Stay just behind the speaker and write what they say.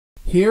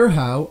Hear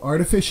how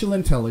artificial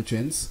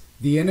intelligence,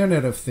 the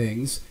Internet of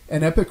Things,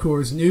 and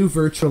Epicor's new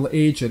virtual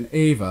agent,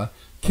 EVA,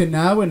 can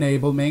now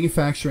enable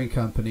manufacturing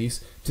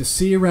companies to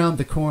see around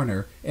the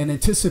corner and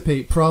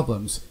anticipate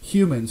problems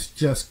humans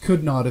just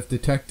could not have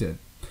detected.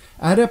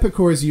 At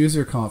Epicor's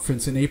user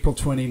conference in April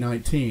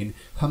 2019,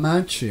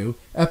 Himanshu,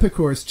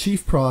 Epicor's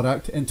Chief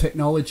Product and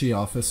Technology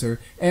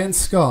Officer, and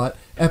Scott,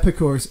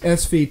 Epicor's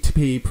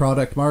SVP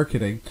Product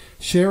Marketing,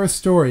 share a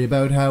story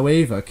about how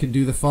EVA can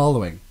do the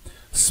following: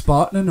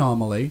 spot an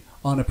anomaly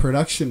on a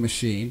production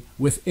machine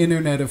with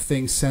Internet of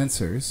Things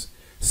sensors,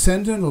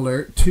 send an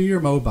alert to your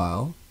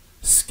mobile,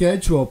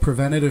 schedule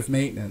preventative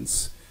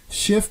maintenance,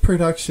 shift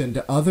production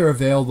to other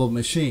available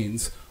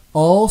machines,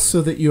 all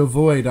so that you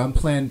avoid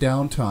unplanned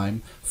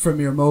downtime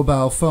from your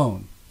mobile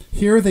phone.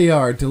 Here they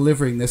are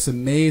delivering this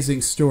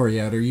amazing story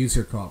at our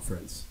user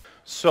conference.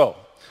 So,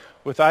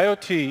 with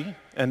IoT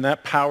and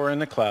that power in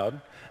the cloud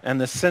and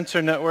the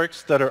sensor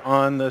networks that are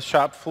on the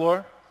shop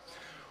floor,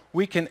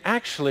 we can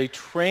actually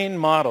train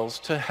models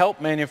to help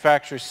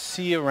manufacturers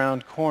see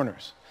around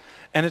corners.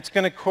 And it's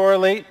going to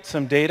correlate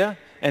some data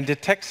and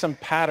detect some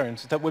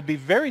patterns that would be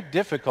very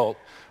difficult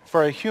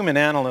for a human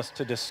analyst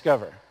to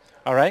discover.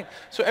 All right?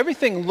 So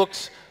everything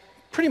looks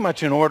pretty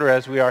much in order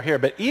as we are here,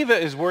 but EVA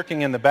is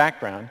working in the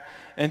background,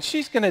 and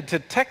she's going to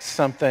detect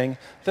something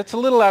that's a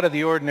little out of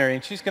the ordinary,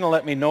 and she's going to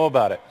let me know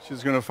about it.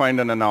 She's going to find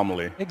an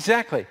anomaly.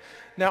 Exactly.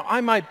 Now,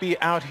 I might be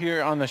out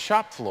here on the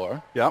shop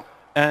floor, Yeah.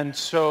 and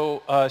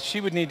so she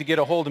would need to get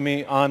a hold of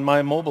me on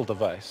my mobile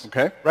device.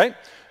 Okay. Right?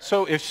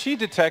 So if she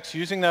detects,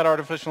 using that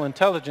artificial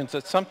intelligence,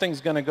 that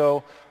something's going to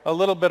go a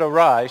little bit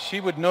awry,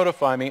 she would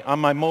notify me on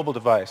my mobile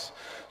device.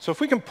 So if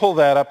we can pull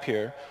that up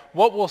here,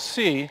 what we'll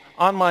see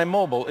on my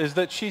mobile is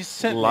that she's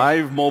sent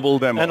Live mobile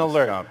demo. an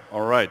alert. Scott.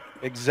 All right.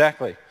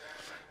 Exactly.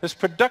 This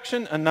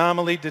production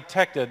anomaly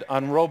detected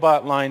on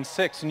robot line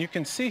 6, and you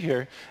can see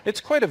here,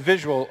 it's quite a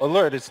visual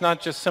alert. It's not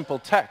just simple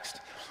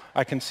text.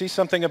 I can see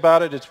something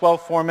about it. It's well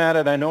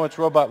formatted. I know it's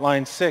robot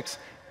line 6.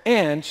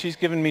 And she's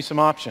given me some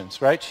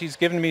options, right? She's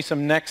given me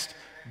some next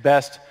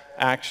best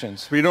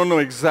actions. We don't know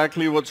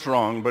exactly what's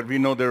wrong, but we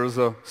know there is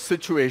a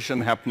situation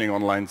happening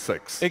on line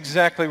 6.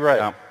 Exactly right.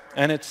 Yeah.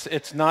 And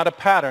it's not a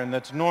pattern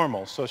that's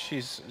normal. So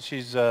she's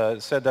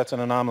said that's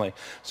an anomaly.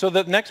 So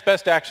the next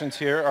best actions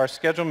here are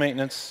schedule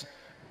maintenance,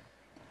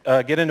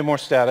 get into more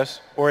status,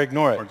 or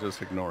ignore it. Or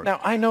just ignore it. Now,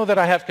 I know that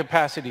I have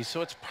capacity,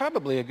 so it's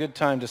probably a good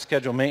time to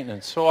schedule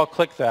maintenance. So I'll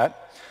click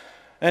that.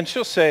 And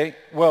she'll say,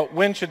 well,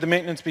 when should the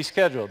maintenance be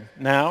scheduled?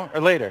 Now or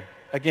later?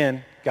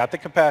 Again, got the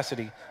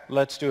capacity.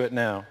 Let's do it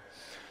now.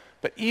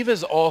 But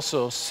EVA's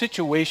also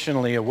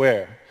situationally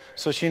aware.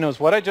 So she knows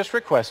what I just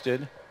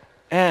requested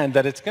and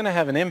that it's going to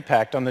have an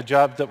impact on the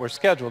jobs that were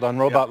scheduled on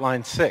robot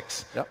line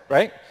 6. Yep.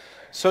 Right?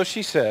 So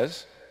she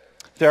says,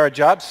 there are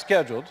jobs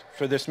scheduled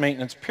for this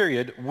maintenance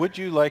period. Would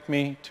you like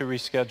me to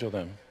reschedule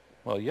them?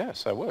 Well,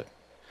 yes, I would.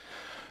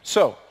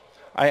 So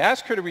I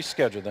ask her to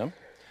reschedule them.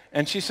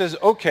 And she says,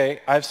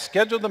 okay, I've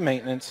scheduled the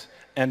maintenance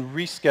and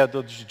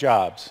rescheduled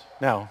jobs.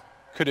 Now,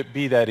 could it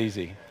be that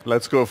easy?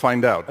 Let's go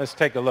find out. Let's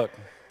take a look.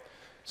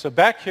 So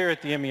back here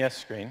at the MES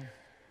screen,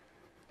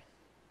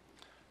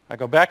 I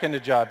go back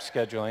into job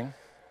scheduling,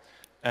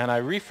 and I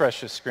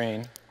refresh the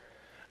screen,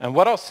 and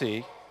what I'll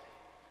see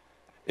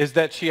is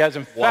that she has,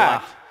 in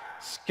fact,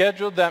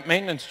 scheduled that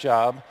maintenance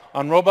job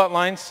on robot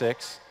line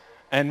 6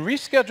 and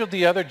rescheduled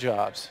the other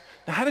jobs.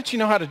 Now, how did she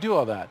know how to do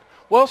all that?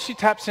 Well, she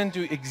taps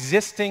into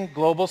existing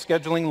global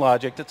scheduling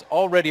logic that's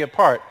already a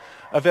part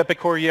of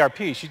Epicor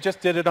ERP. She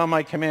just did it on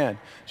my command.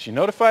 She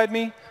notified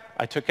me,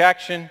 I took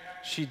action,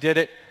 she did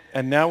it,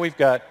 and now we've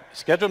got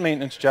scheduled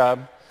maintenance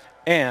job,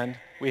 and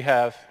we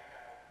have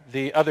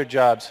the other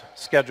jobs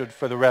scheduled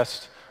for the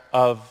rest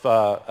of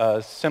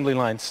assembly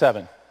line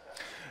 7.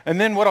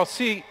 And then what I'll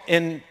see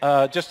in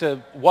just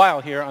a while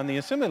here on the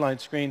assembly line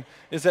screen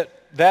is that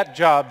that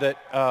job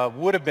that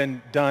would have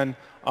been done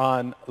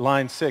on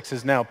line 6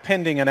 is now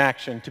pending an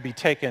action to be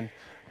taken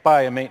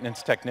by a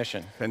maintenance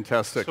technician.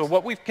 Fantastic. So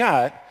what we've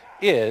got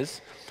is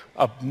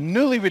a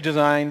newly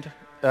redesigned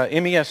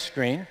MES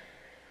screen.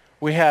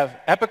 We have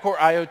Epicor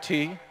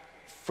IoT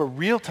for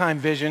real-time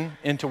vision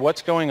into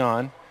what's going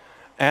on,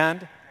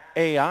 and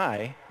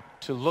AI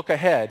to look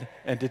ahead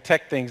and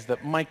detect things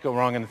that might go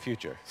wrong in the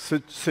future.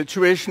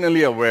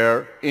 Situationally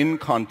aware, in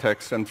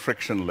context, and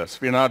frictionless.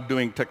 We're not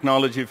doing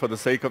technology for the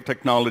sake of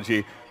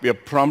technology. We are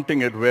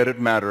prompting it where it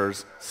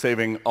matters,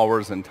 saving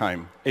hours and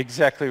time.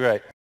 Exactly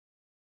right.